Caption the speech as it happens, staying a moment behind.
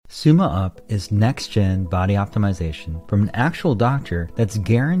Suma Up is next-gen body optimization from an actual doctor that's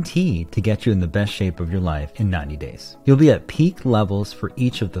guaranteed to get you in the best shape of your life in 90 days. You'll be at peak levels for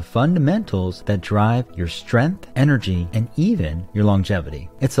each of the fundamentals that drive your strength, energy, and even your longevity.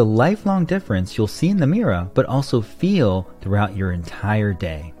 It's a lifelong difference you'll see in the mirror, but also feel throughout your entire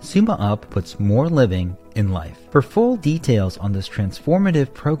day. Suma Up puts more living in life. For full details on this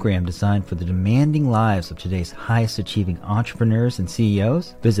transformative program designed for the demanding lives of today's highest achieving entrepreneurs and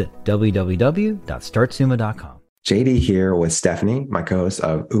CEOs, visit www.startsuma.com. JD here with Stephanie, my co-host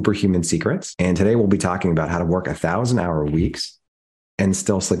of Uberhuman Secrets. And today we'll be talking about how to work 1,000-hour weeks and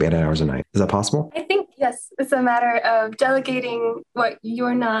still sleep 8 hours a night. Is that possible? I think, yes. It's a matter of delegating what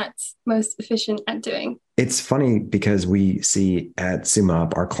you're not most efficient at doing. It's funny because we see at Suma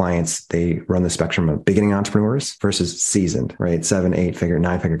Up, our clients, they run the spectrum of beginning entrepreneurs versus seasoned, right? 7, 8-figure,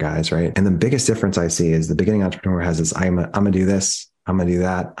 9-figure guys, right? And the biggest difference I see is the beginning entrepreneur has this, I'm going to do this, I'm going to do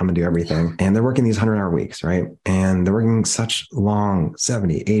that, I'm going to do everything. And they're working these 100-hour weeks, right? And they're working such long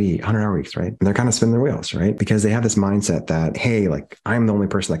 70, 80, 100-hour weeks, right? And they're kind of spinning their wheels, right? Because they have this mindset that, hey, like I'm the only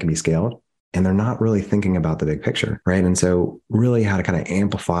person that can be scaled. And they're not really thinking about the big picture, right? And so really how to kind of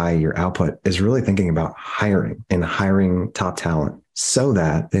amplify your output is really thinking about hiring and hiring top talent so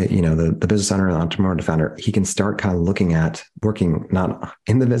that, the business owner, the entrepreneur, the founder, he can start kind of looking at working not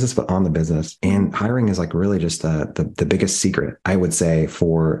in the business, but on the business. And hiring is like really just the biggest secret, I would say,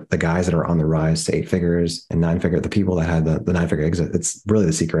 for the guys that are on the rise to 8 figures and 9-figure, the people that had the 9-figure exit. It's really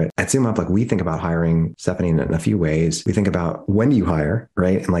the secret. At Zoom Up, like we think about hiring, Stephanie, in a few ways. We think about when you hire,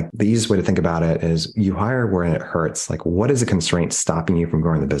 right? And like the easiest way to think about it is you hire where it hurts. Like what is a constraint stopping you from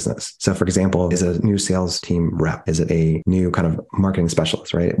growing the business? So for example, is it a new sales team rep? Is it a new kind of marketing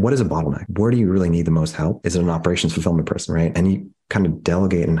specialist, right? What is a bottleneck? Where do you really need the most help? Is it an operations fulfillment person, right? And you kind of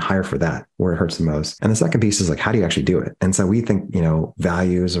delegate and hire for that where it hurts the most. And the second piece is like, how do you actually do it? And so we think,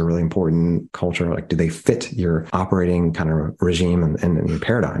 values are really important. Culture, like, do they fit your operating kind of regime and your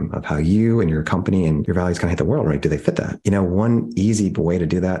paradigm of how you and your company and your values kind of hit the world, right? Do they fit that? One easy way to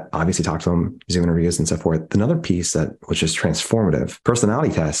do that, obviously talk to them, Zoom interviews and so forth. Another piece that was just transformative,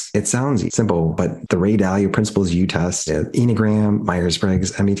 personality tests. It sounds simple, but the Ray Dalio principles you test, Enneagram,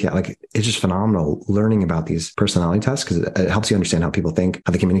 Myers-Briggs, MBTI, like it's just phenomenal learning about these personality tests because it helps you understand how people think,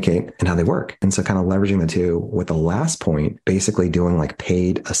 how they communicate, and how they work. And so kind of leveraging the two with the last point, basically doing like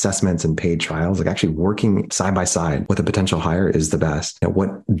paid assessments and paid trials, like actually working side by side with a potential hire is the best.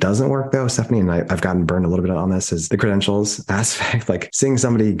 What doesn't work though, Stephanie, and I've gotten burned a little bit on this, is the credentials aspect. Like seeing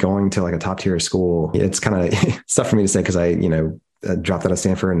somebody going to like a top tier school, it's kind of tough for me to say because I dropped out of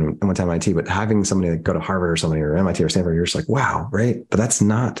Stanford and went to MIT, but having somebody like go to Harvard or something or MIT or Stanford, you're just like, wow, right? But that's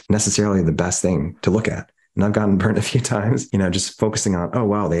not necessarily the best thing to look at. And I've gotten burned a few times, just focusing on, oh,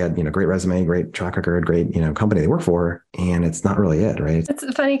 wow, they had, great resume, great track record, great, company they work for. And it's not really it, right? It's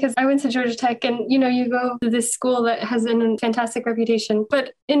funny because I went to Georgia Tech and, you go to this school that has a fantastic reputation.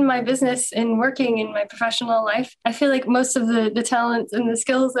 But in my business and working in my professional life, I feel like most of the talents and the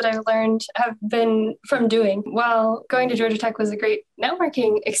skills that I've learned have been from doing. While going to Georgia Tech was a great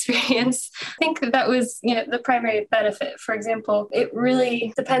networking experience, I think that was, the primary benefit. For example, it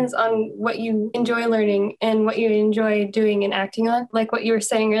really depends on what you enjoy learning and what you enjoy doing and acting on. Like what you were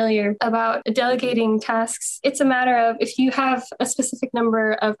saying earlier about delegating tasks. It's a matter of if you have a specific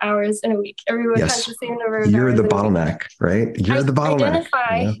number of hours in a week, everyone has the same number of hours. You're the bottleneck, right? You're the bottleneck.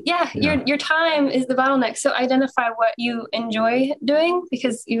 Your time is the bottleneck. So identify what you enjoy doing,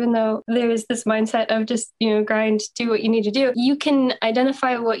 because even though there's this mindset of just, grind, do what you need to do, you can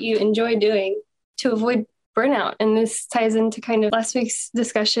identify what you enjoy doing to avoid burnout. And this ties into kind of last week's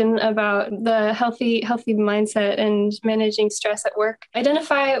discussion about the healthy mindset and managing stress at work.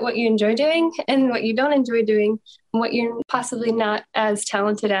 Identify what you enjoy doing and what you don't enjoy doing, and what you're possibly not as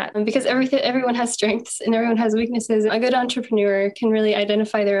talented at. And because everyone has strengths and everyone has weaknesses. A good entrepreneur can really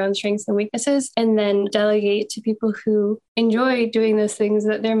identify their own strengths and weaknesses and then delegate to people who enjoy doing those things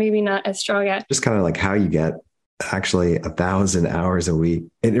that they're maybe not as strong at. Just kind of like how you get actually 1,000 hours a week.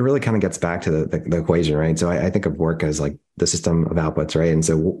 It really kind of gets back to the equation, right? So I think of work as like the system of outputs, right? And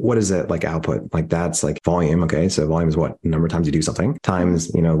so what is it like output? Like that's like volume. Okay. So volume is what number of times you do something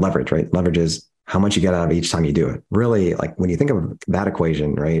times, leverage, right? Leverage is how much you get out of each time you do it. Really, like when you think of that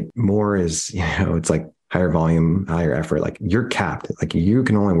equation, right? More is, it's like higher volume, higher effort. Like you're capped. Like you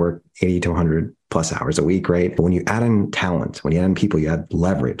can only work 80 to 100 plus hours a week, right? But when you add in talent, when you add in people, you add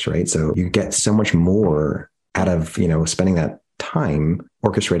leverage, right? So you get so much more out of, spending that time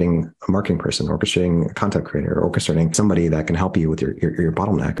orchestrating a marketing person, orchestrating a content creator, orchestrating somebody that can help you with your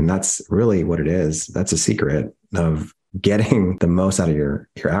bottleneck. And that's really what it is. That's a secret of getting the most out of your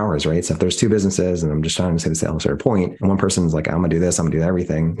hours, right? So if there's two businesses, and I'm just trying to say the sales or point, and one person's like, I'm gonna do this, I'm gonna do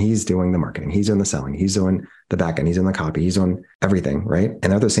everything. He's doing the marketing, he's doing the selling, he's doing the back end, he's doing the copy, he's doing everything, right?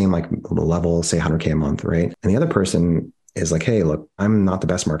 And they're the same like level, say 100K a month, right? And the other person is like, hey, look, I'm not the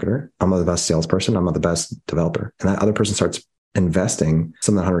best marketer, I'm not the best salesperson, I'm not the best developer. And that other person starts investing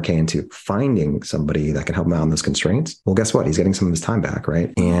some of that 100K into finding somebody that can help him out on those constraints. Well, guess what? He's getting some of his time back,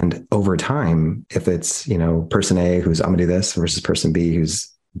 right? And over time, if it's, person A who's, I'm gonna do this versus person B who's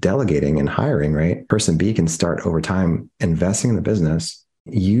delegating and hiring, right? Person B can start over time investing in the business,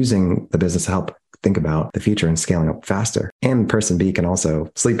 using the business to help think about the future and scaling up faster. And person B can also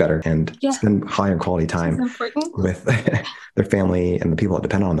sleep better and spend higher quality time with their family and the people that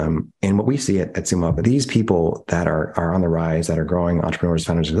depend on them. And what we see at SumoUp, these people that are on the rise, that are growing entrepreneurs,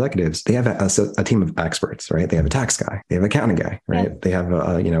 founders, executives, they have a team of experts, right? They have a tax guy, they have an accounting guy, right? Yeah. They have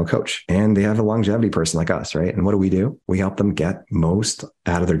a coach, and they have a longevity person like us, right? And what do? We help them get most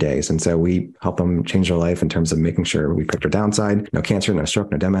out of their days. And so we help them change their life in terms of making sure we pick their downside: no cancer, no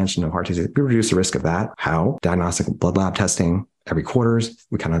stroke, no dementia, no heart disease. We reduce the risk of that. How? Diagnostic blood lab testing every quarters.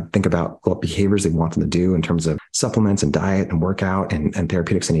 We kind of think about what behaviors they want them to do in terms of supplements and diet and workout and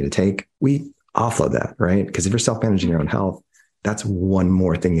therapeutics they need to take. We offload that, right? Because if you're self-managing your own health, that's one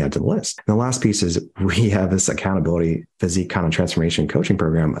more thing you add to the list. And the last piece is we have this accountability physique kind of transformation coaching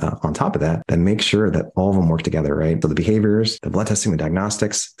program on top of that makes sure that all of them work together, right? So the behaviors, the blood testing, the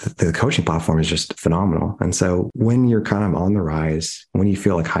diagnostics, the coaching platform is just phenomenal. And so when you're kind of on the rise, when you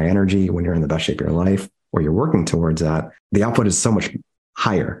feel like high energy, when you're in the best shape of your life, or you're working towards that, the output is so much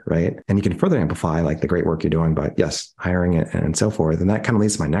higher, right? And you can further amplify like the great work you're doing by, yes, hiring it and so forth. And that kind of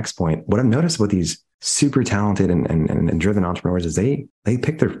leads to my next point. What I've noticed with these super talented and driven entrepreneurs is they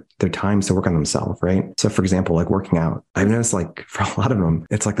pick their times to work on themselves, right? So for example, like working out, I've noticed like for a lot of them,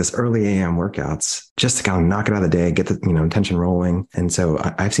 it's like this early AM workouts just to kind of knock it out of the day, get the intention rolling. And so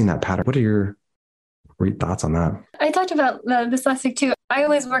I've seen that pattern. What are your thoughts on that? I talked about this last week too. I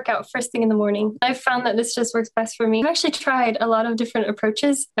always work out first thing in the morning. I've found that this just works best for me. I've actually tried a lot of different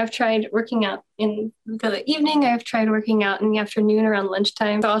approaches. I've tried working out in the evening. I've tried working out in the afternoon around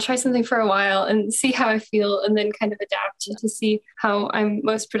lunchtime. So I'll try something for a while and see how I feel, and then kind of adapt to see how I'm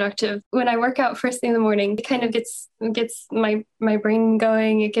most productive. When I work out first thing in the morning, it kind of gets my brain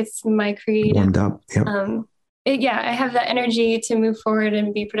going. It gets my creative warmed up. Yep. I have that energy to move forward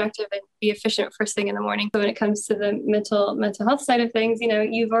and be productive and be efficient first thing in the morning. So when it comes to the mental health side of things,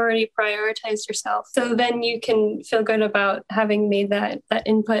 you've already prioritized yourself. So then you can feel good about having made that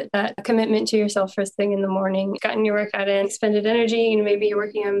input, that commitment to yourself first thing in the morning, gotten your workout in, expended energy. Maybe you're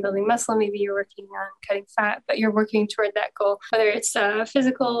working on building muscle, maybe you're working on cutting fat, but you're working toward that goal, whether it's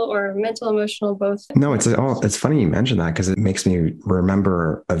physical or mental, emotional, both. No, it's funny you mentioned that, because it makes me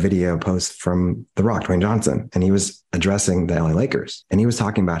remember a video post from The Rock, Dwayne Johnson, and he was addressing the LA Lakers, and he was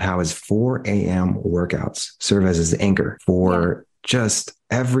talking about how his 4 a.m. workouts serve as his anchor for just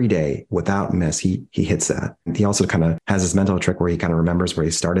every day without miss. He hits that. He also kind of has this mental trick where he kind of remembers where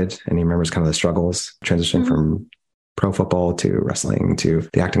he started, and he remembers kind of the struggles, transition from pro football to wrestling to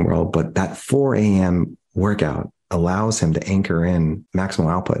the acting world. But that 4 a.m. workout allows him to anchor in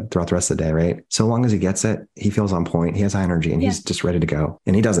maximal output throughout the rest of the day, right? So long as he gets it, he feels on point, he has high energy, and he's just ready to go,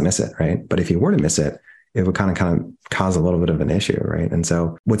 and he doesn't miss it, right? But if he were to miss it, it would kind of cause a little bit of an issue, right? And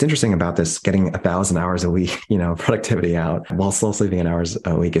so what's interesting about this, getting 1,000 hours a week, productivity out while still sleeping 8 hours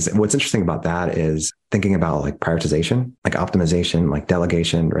a week, is what's interesting about that is thinking about like prioritization, like optimization, like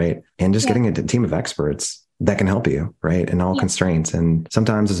delegation, right? And just getting a team of experts that can help you, right? In all constraints. And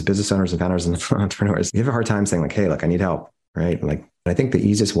sometimes as business owners and founders and entrepreneurs, you have a hard time saying like, hey, look, I need help, right? Like, I think the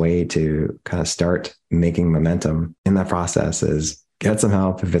easiest way to kind of start making momentum in that process is get some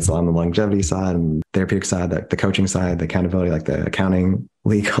help. If it's on the longevity side and therapeutic side, the coaching side, the accountability, like the accounting,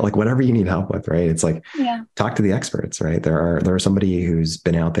 legal, like whatever you need help with, right? It's like, talk to the experts, right? There are somebody who's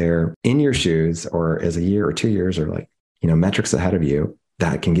been out there in your shoes, or is a year or 2 years, or like, metrics ahead of you,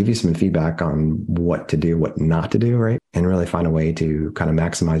 that can give you some feedback on what to do, what not to do, right? And really find a way to kind of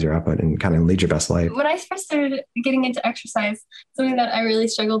maximize your output and kind of lead your best life. When I first started getting into exercise, something that I really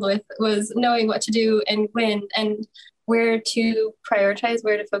struggled with was knowing what to do and when, and where to prioritize,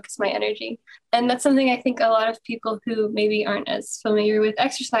 where to focus my energy. And that's something I think a lot of people who maybe aren't as familiar with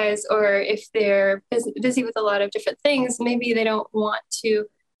exercise, or if they're busy with a lot of different things, maybe they don't want to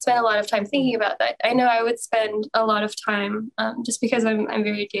spend a lot of time thinking about that. I know I would spend a lot of time, just because I'm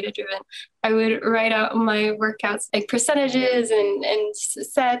very data driven, I would write out my workouts, like percentages and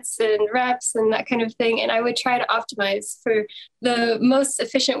sets and reps and that kind of thing. And I would try to optimize for the most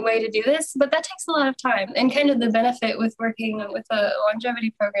efficient way to do this. But that takes a lot of time. And kind of the benefit with working with a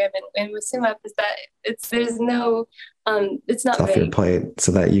longevity program and with SumUp is that there's no it's not off your plate,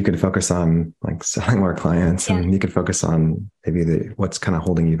 so that you can focus on like selling more clients, and you can focus on maybe what's kind of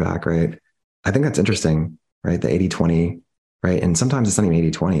holding you back, right? I think that's interesting, right? The 80-20, right? And sometimes it's not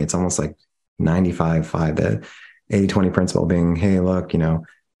even 80-20. It's almost like 95-5, the 80-20 principle being, hey, look,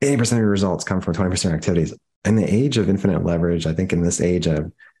 80% of your results come from 20% of activities. In the age of infinite leverage, I think in this age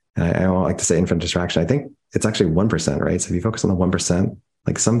of, I don't like to say infinite distraction, I think it's actually 1%, right? So if you focus on the 1%,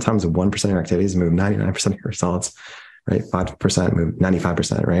 like sometimes 1% of your activities move 99% of your results, right? 5% move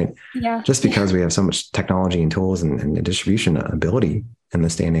 95%, right? Yeah. Just because we have so much technology and tools and distribution ability in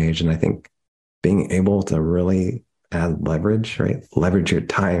this day and age. And I think being able to really add leverage, right? Leverage your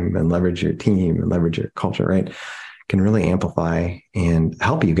time and leverage your team and leverage your culture, right? Can really amplify and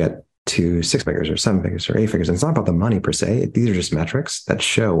help you get to 6 figures or 7 figures or 8 figures. And it's not about the money per se. These are just metrics that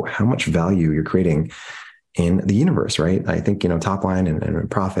show how much value you're creating in the universe, right? I think, top line and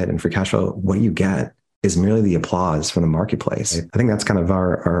profit and free cash flow, what you get is merely the applause from the marketplace. I think that's kind of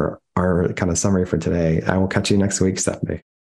our kind of summary for today. I will catch you next week, Stephanie.